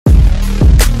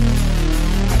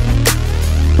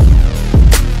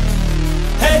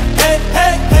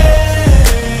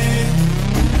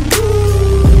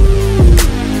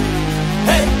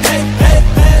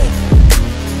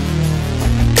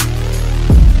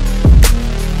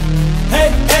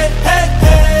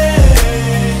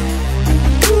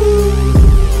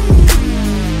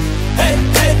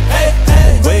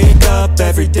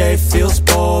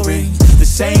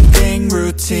same thing,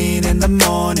 routine in the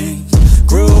morning.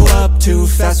 Grew up too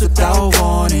fast without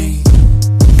warning,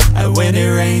 and when it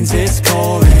rains it's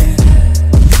pouring.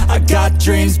 I got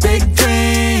dreams, big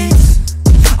dreams,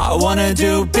 I wanna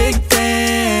do big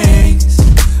things,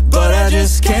 but I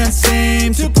just can't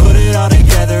seem to put it all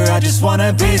together. I just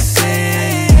wanna be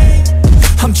seen.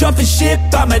 I'm jumping ship,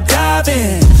 I'm a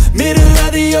diving, middle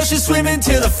of the ocean, swimming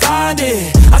till I find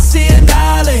it. I see an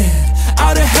island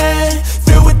out ahead,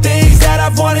 filled with things that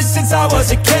I've wanted since I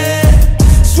was a kid.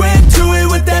 Swim to it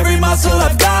with every muscle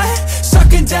I've got,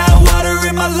 sucking down water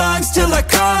in my lungs till I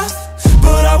cough.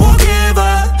 But I won't give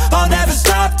up, I'll never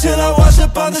stop till I wash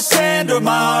up on the sand or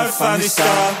my heart finally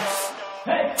stops.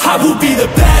 I will be the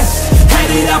best,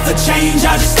 headed out for change,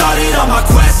 I just started on my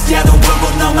quest. Yeah, the world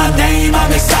will know my name,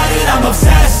 I'm excited, I'm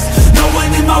obsessed. No one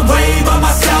in my way but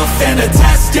myself and a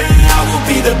test. Yeah, I will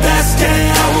be the best,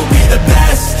 yeah, I will be the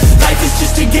best. Life is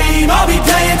just a game, I'll be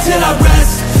playing till I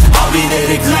rest. I'll be there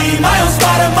to claim my own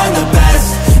spot among the best.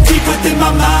 Deep within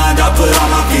my mind, I'll put all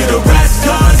my fear to rest.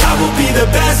 Cause I will be the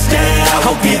best, yeah, I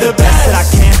will be the best that I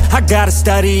can. I gotta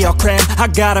study, I'll cram, I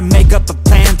gotta make up a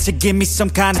plan to give me some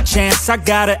kind of chance. I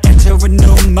gotta enter a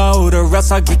new mode or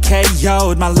else I'll get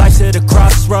KO'd. My life's at a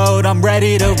crossroad, I'm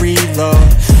ready to reload.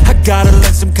 I gotta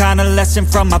learn some kind of lesson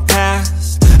from my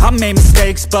past. I made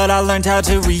mistakes but I learned how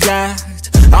to react.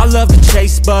 I love the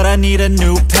chase but I need a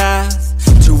new path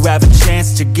to have a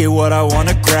chance to get what I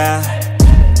wanna grab.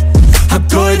 A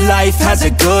good life has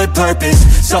a good purpose,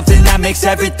 something that makes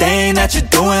everything that you're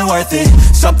doing worth it.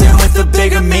 Something with a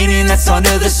bigger meaning that's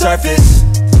under the surface,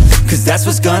 cause that's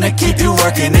what's gonna keep you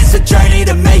working. It's a journey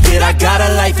to make it, I got a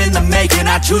life in the making.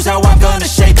 I choose how I'm gonna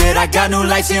shape it, I got new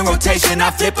lights in rotation.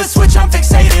 I flip a switch, I'm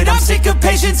fixated, I'm sick of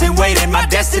patience and waiting. My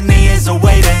destiny is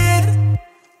awaiting.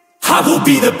 I will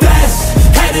be the best,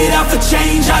 headed out for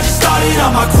change, I just started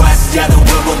on my quest. Yeah, the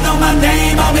world will know my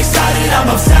name, I'm excited, I'm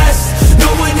obsessed. No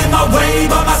one in my way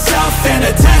but myself and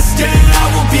a test. Yeah, I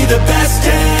will be the best,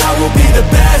 yeah, I will be the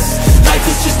best. Life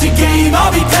is just a game,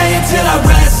 I'll be playing till I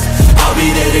rest. I'll be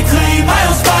there to claim my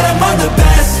own spot among the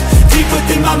best. Deep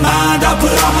within my mind, I'll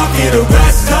put all my fear to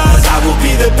rest. Cause I will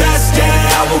be the best,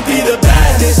 yeah, I will be the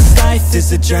best. This life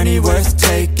is a journey worth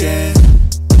taking,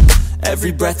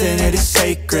 every breath in it is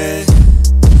sacred.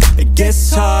 It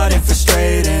gets hard and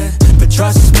frustrating, but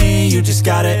trust me, you just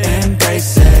gotta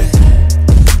embrace it.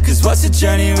 Cause what's a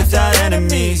journey without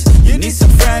enemies? You need some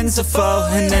friends, a foe,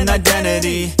 and an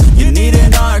identity. You need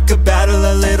an arc, a battle,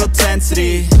 a little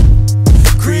tensity.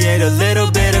 Create a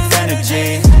little bit of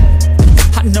energy.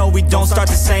 I know we don't start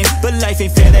the same, but life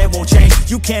ain't fair, that won't change.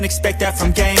 You can't expect that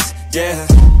from games, yeah.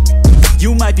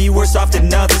 You might be worse off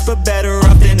than others, but better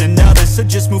off than another. So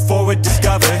just move forward,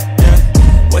 discover,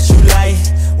 yeah. What you like,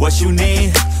 what you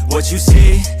need, what you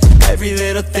see. Every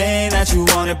little thing that you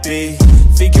wanna be.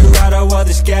 Figure out how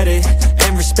others get it,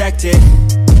 and respect it.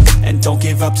 And don't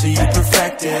give up till you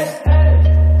perfect it.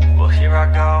 Well, here I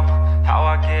go, how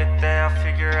I get there, I'll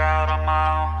figure out on my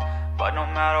own. But no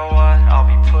matter what, I'll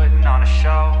be putting on a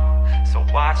show. So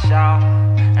watch out,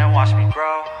 and watch me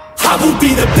grow. I will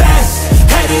be the best,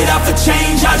 headed out for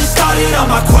change, I just started on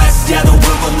my quest. Yeah, the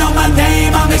world will know my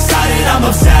name, I'm excited, I'm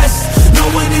obsessed. No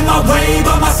one in my way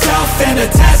but myself and a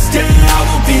test. Yeah, I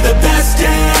will be the best,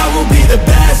 yeah, I will be the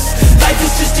best. Life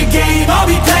is just a game, I'll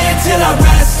be playing till I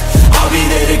rest. I'll be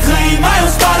there to claim my own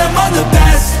spot among the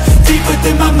best. Deep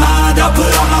within my mind, I'll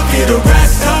put all my fear to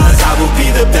rest. Cause I will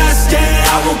be the best, yeah,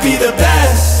 I will be the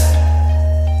best.